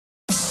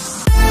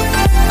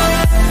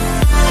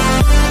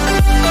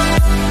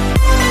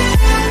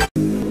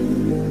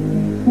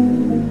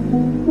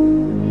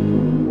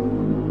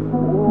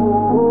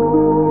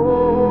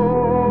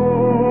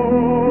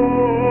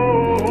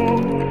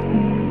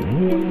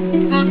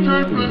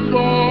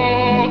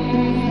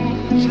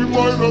Și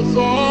mai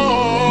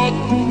lăsat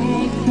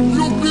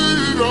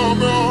iubirea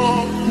mea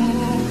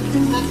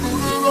în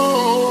durerea.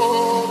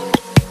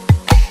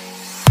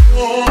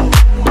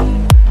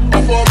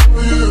 Afară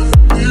e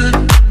frig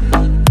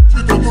și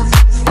totul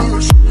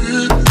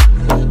sfârșit,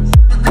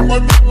 decât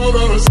mai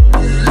părăsit.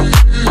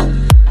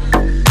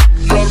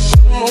 Iar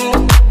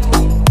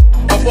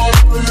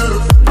afară e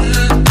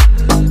frig.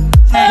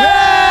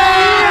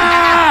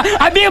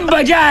 अभी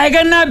मजा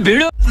आएगा ना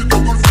भिड़ो।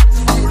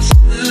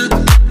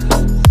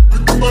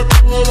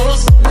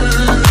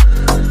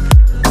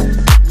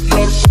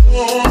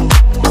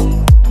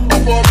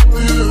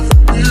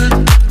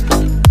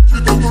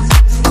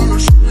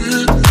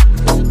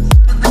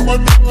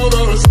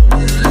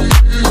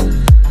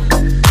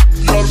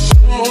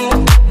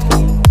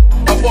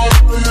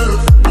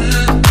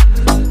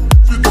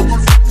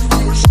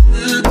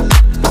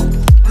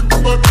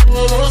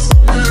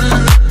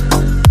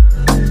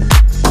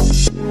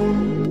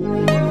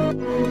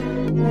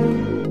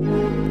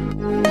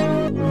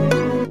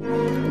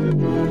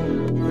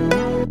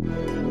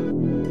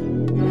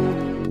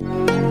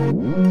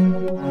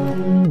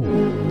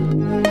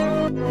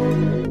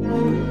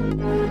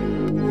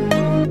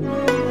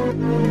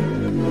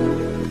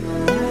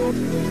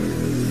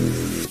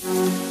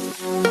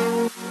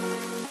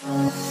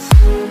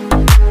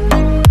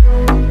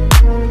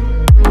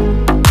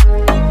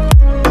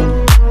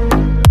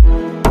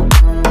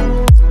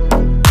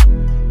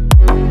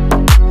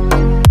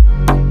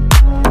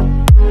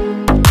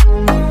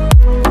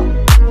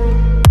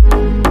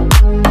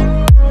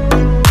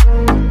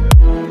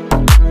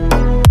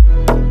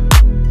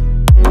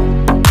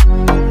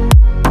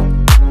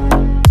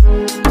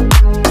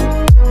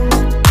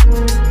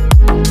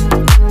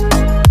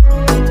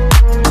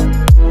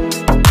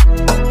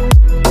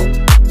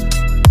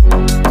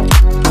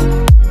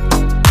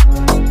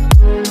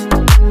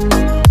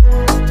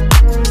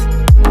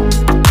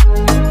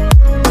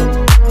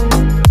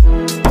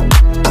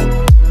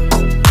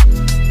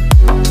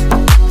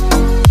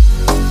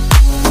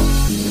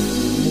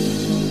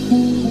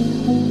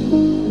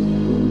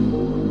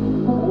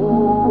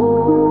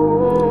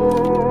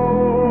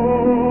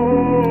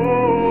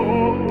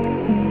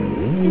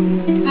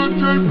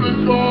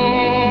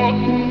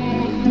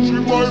 Și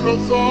mai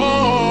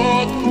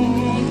lăsat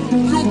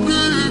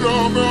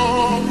iubirea mea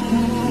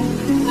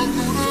în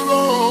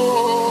durerea.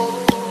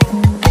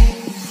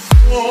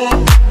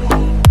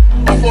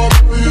 Afară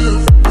e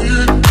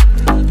frig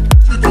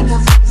și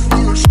totul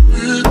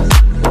sfârșit,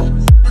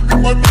 decât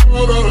mai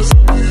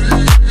părăsit.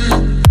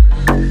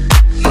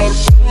 Iar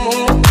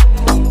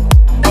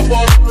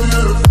afară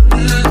e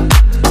frig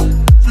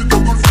și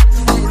totul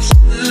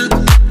sfârșit,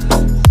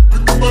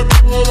 decât mai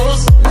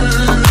părăsit.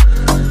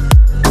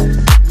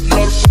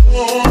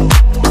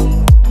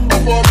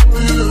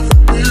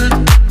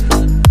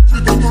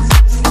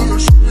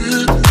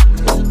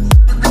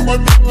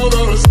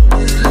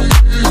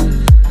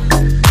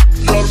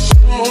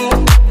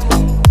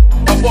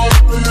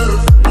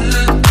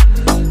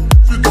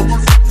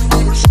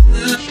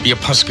 ये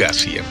फंस गया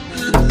सी है।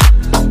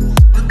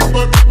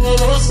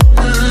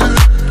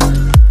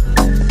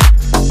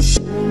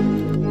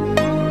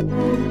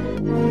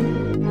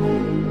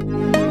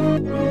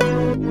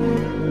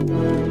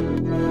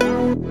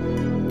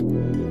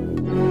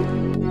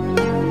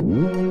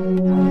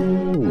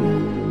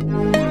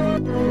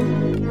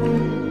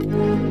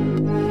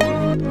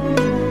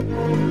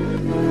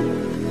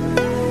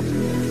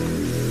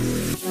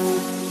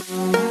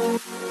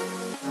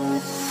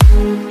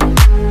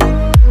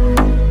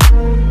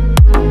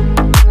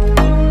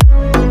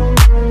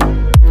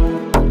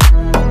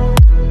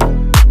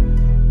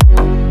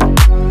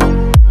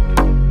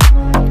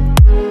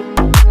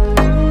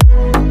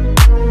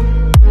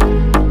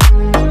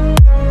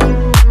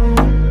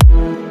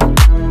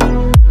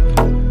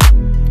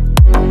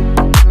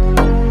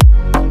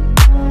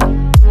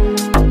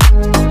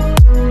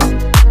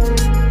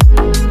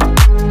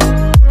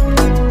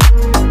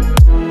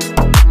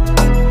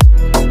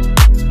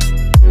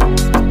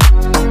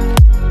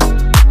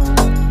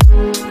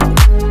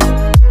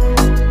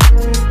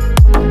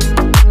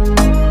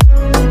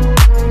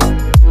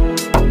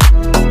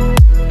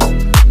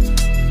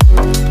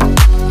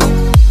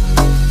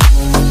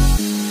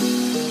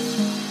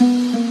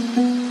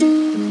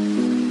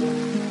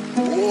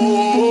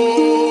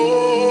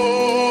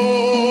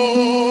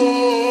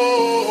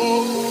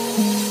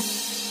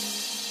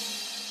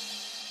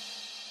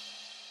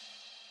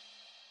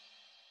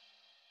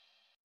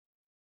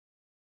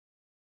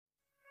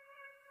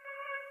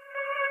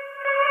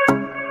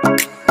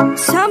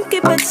 Some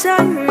keep it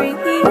diary,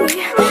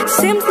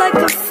 seems like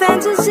a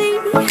fantasy,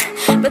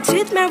 but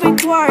it may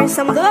require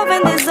some love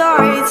and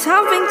desire. It's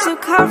something to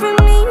cover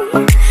me.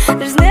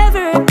 There's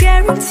never a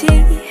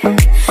guarantee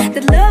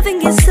that loving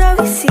is so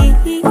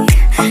easy.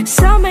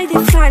 Some may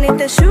define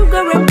it as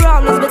sugar and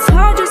brownies, but it's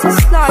hard just as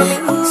slimy.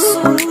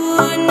 Ooh,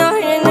 no,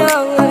 no, no.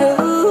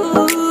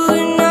 Ooh,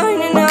 no,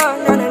 no,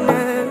 no, no, no,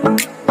 no.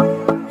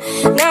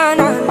 No,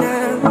 no, no.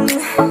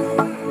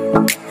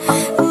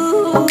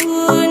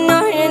 Ooh,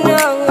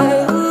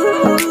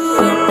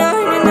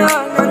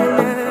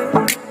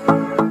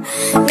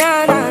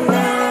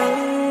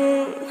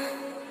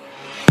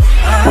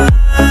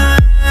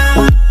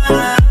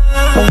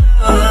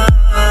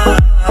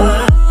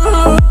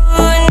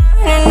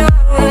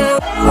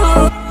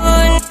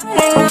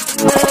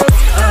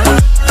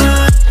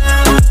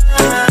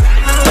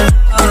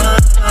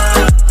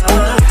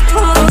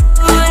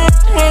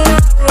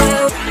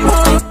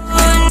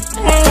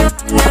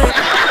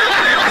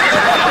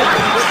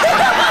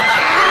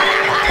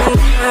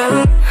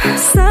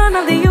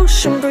 of the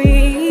ocean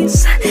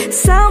breeze.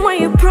 Somewhere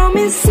you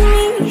promised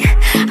me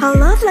a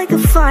love like a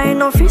fire,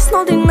 no fears,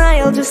 no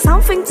denial, just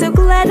something to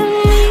gladden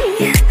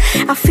me.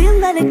 I feel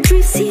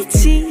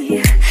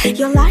electricity,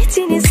 your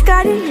lighting is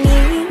guiding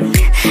me.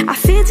 I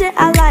feel that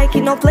I like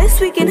it, no place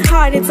we can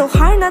hide it, so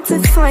hard not to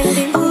find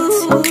it.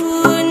 Ooh,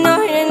 no,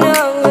 no, no.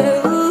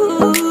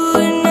 Ooh,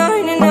 no,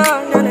 no, no,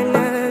 no, no,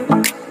 no.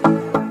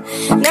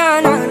 No,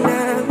 no, no.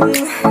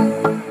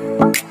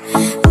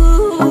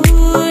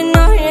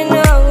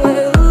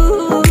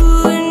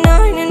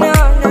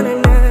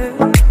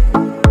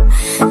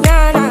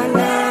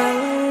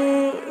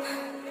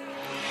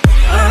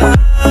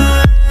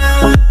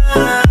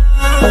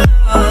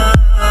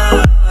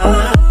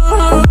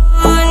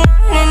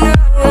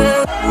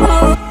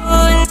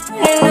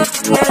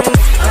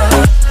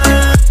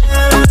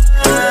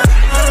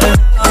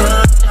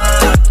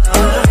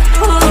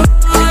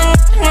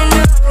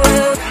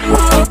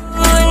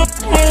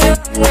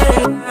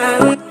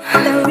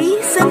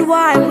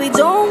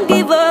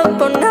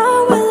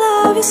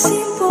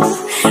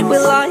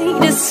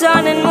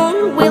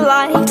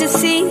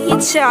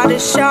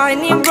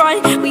 Shining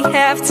bright, we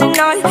have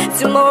tonight,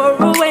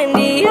 tomorrow and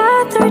the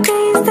other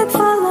days that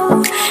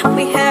follow.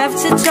 We have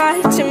to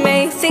try to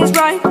make things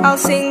right. I'll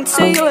sing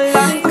to you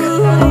like ooh,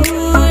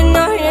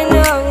 no, no,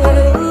 no.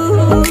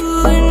 Ooh,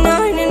 no,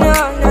 no, no,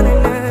 no, no,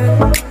 no.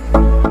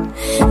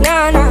 No,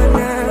 no,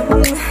 no.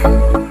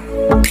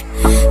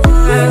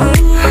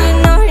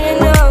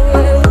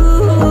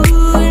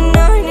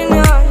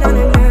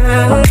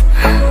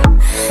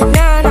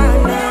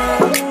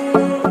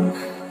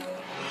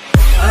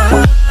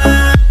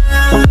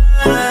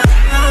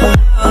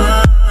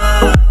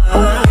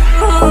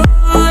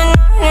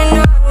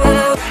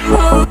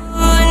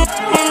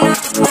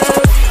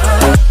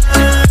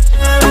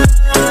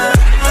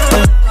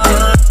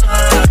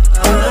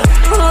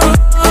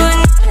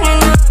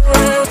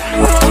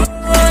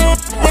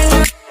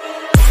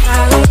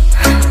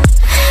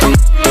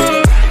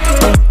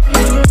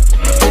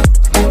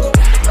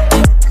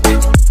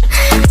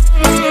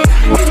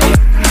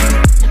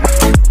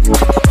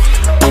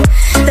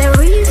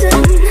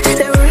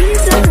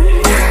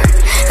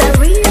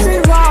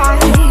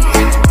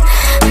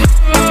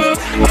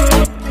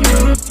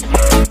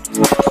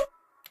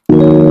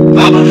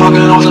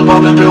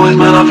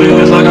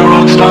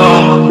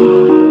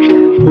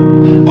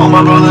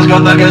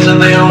 Got that gas and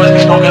they always be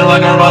smoking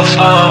like a rock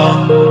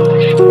star.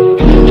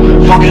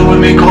 Fucking with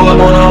me, call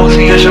up on a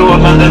Uzi and show up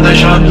and then they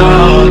shut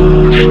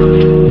down.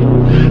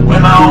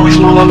 When I always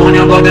pull up on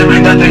your block, they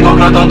make that thing go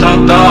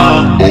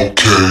grata-ta-ta.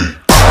 Okay.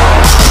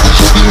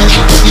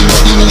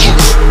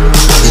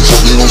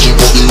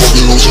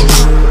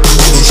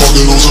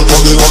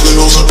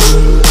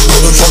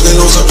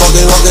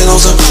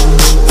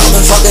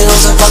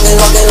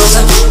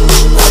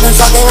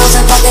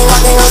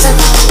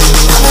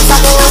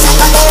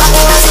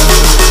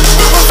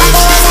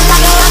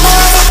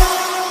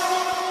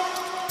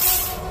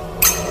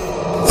 I've been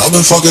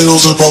fucking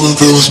hoes and popping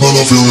pills, man,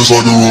 I feel it's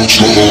like a rock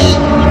star.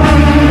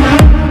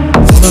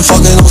 I've been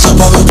fucking hoes and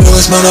popping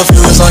pills, man, I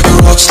feel it's like a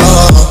rock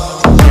star.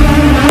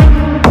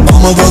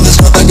 All my brothers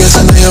got that gas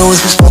and they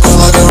always be smoking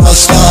like a rock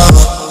star.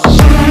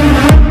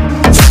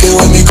 Fucking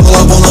with me, call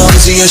up on the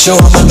Uzi and show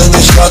up and then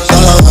they shut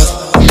down.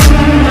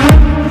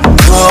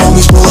 My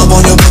homies pull up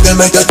on your block and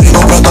make that thing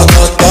go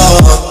grata-ta-ta.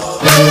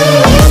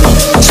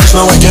 Switch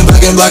my waking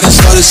back in black and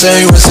started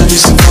saying rest in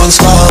peace to one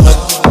star.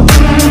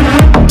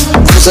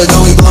 Said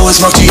that we blowin'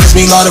 smoke, she hits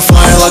me light a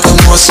fire like a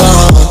North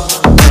Sun.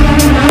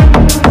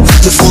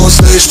 The full on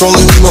stage,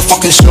 strolling with my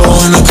fucking show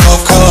in a cop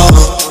car.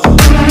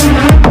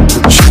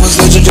 She was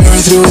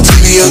legendary through a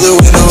TV of the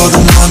window of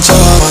the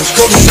montage.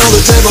 Cooking on the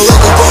table like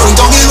a party,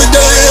 don't give a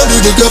damn.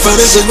 Dude, the girlfriend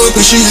is a book,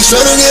 but she just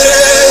tryna get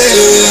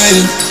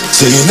in.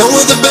 So you know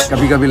what the best.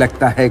 कभी कभी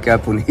लगता है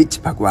कि आप उन्हीं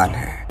भगवान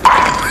हैं.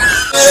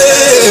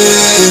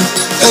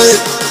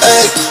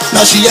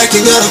 Now she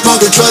acting out of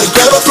pocket, try to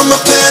grab her from my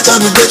pants. I'm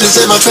the bitches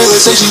in my trailer,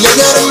 say she ain't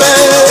got a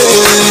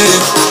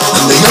man.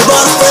 And they know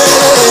about a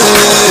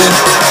friend.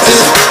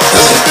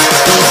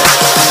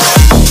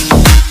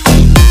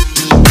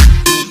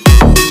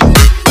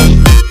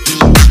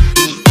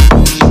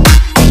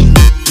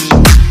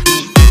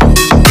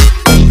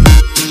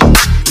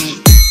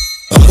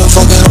 I've been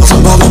fucking on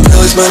some poppin'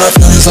 pills, man, I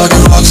feel it's like a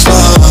rock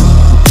star.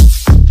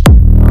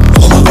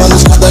 All my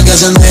brothers got that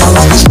gas and they all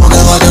be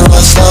smoking like a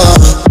rock star.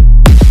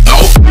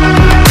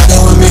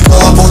 Fucking with me,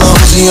 call up on the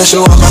Uzi and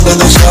show up and then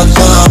they shut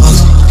down.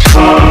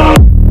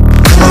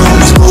 My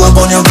homies pull up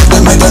on your block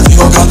and make that thing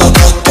go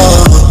grata-ta-ta.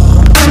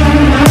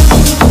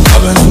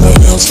 I've been in the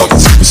hills,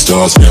 fucking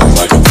superstars, feeling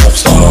like a pop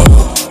star.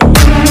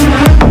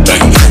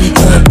 Banging any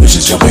bad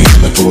bitches, jumping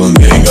in the pool and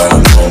they ain't got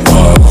no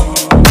more.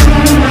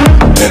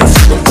 Made her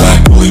feel the black,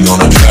 pulling on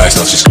the tracks,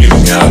 now she's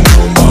screaming out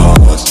no more.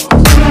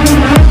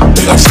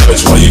 They like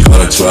savage, why you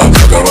got a 12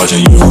 car garage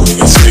and you only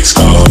got 6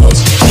 cars.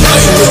 I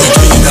ain't really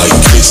drinking, how you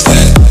kiss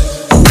that.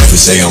 Whoever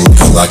say I'm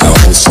looking like a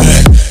whole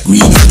snack.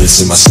 Green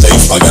habits in my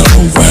safe, I got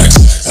old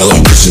racks. LA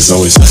bitches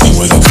always asking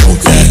where the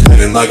coke at.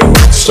 Living like a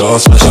rock star,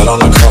 smash out on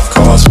the cuff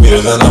car. heart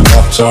sweeter than a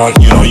Pop-Tart.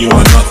 You know you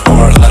are not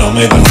hard, I don't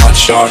make a hot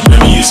shot.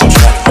 Never used to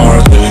track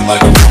hard, living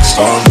like a rock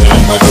star,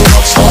 living like a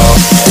rock star.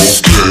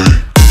 Okay.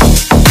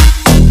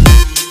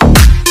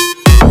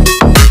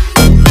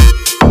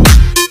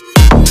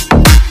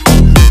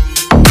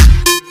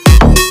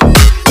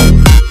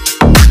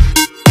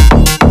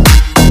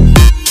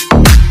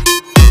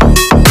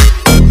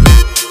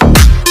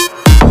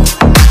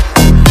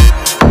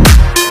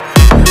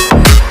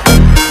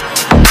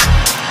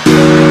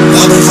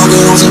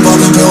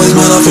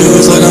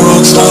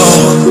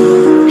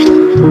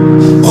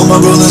 All my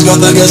brothers got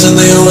that gas and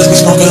they always be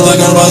smoking like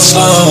a rock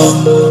star.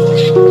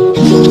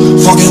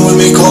 Fucking with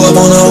me, call up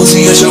on the OC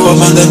and show up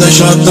and then they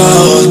shut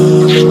down.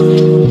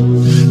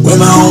 When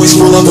my homies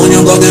pull up on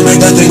your block, they make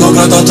that thing go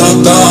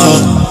grata-ta-ta.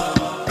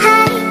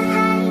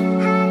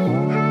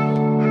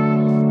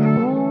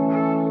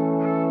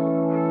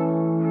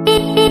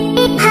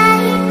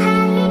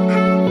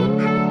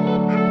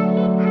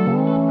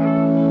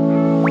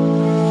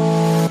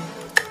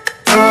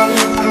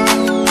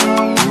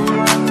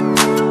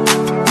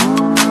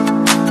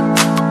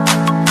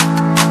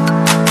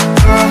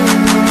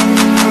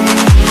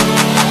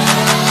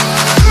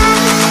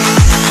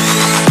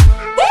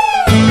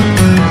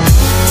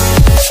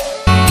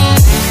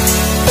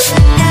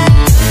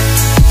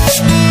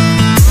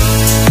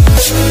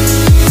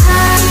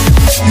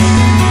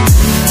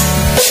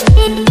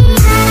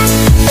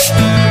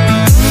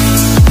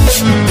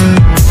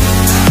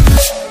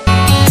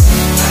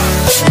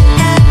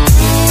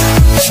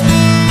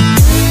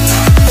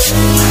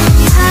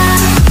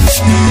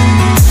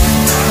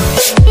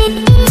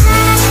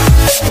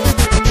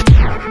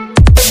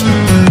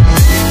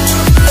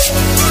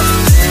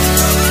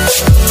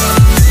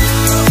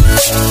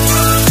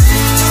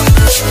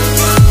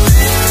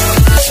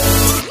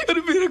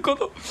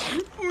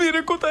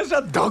 मेरे को तो ऐसा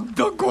धक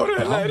धक हो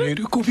रहा है।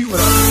 मेरे को भी हो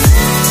रहा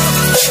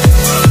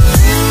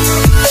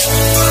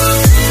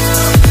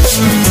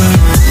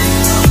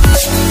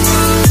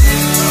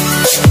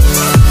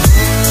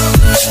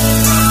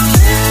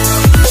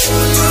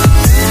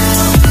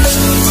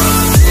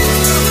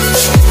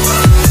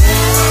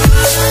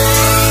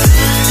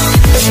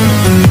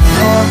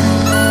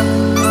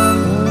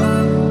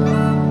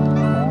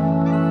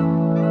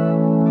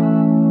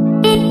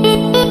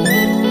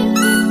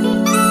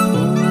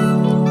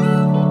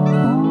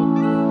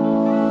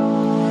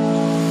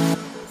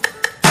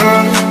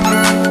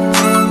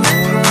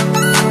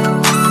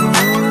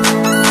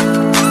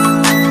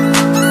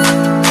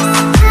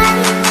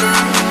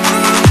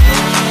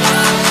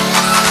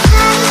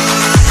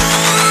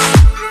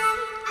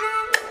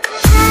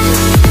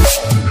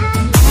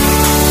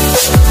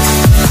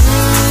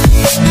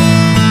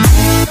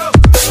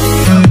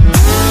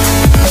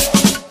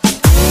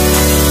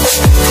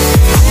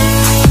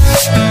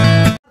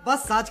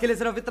बस आज के लिए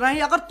सिर्फ इतना ही।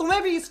 अगर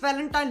तुम्हें भी इस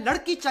वैलेंटाइन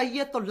लड़की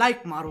चाहिए तो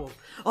लाइक मारो,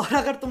 और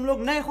अगर तुम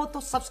लोग नए हो तो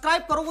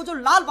सब्सक्राइब करो। वो जो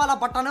लाल वाला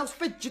बटन है उस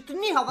पर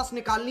जितनी हवस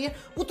निकालनी है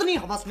उतनी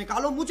हवस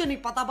निकालो, मुझे नहीं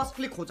पता, बस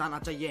क्लिक हो जाना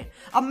चाहिए।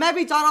 अब मैं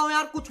भी चाह रहा हूं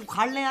यार कुछ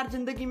उखाड़ लें यार,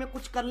 जिंदगी में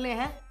कुछ कर ले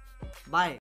हैं। बाय।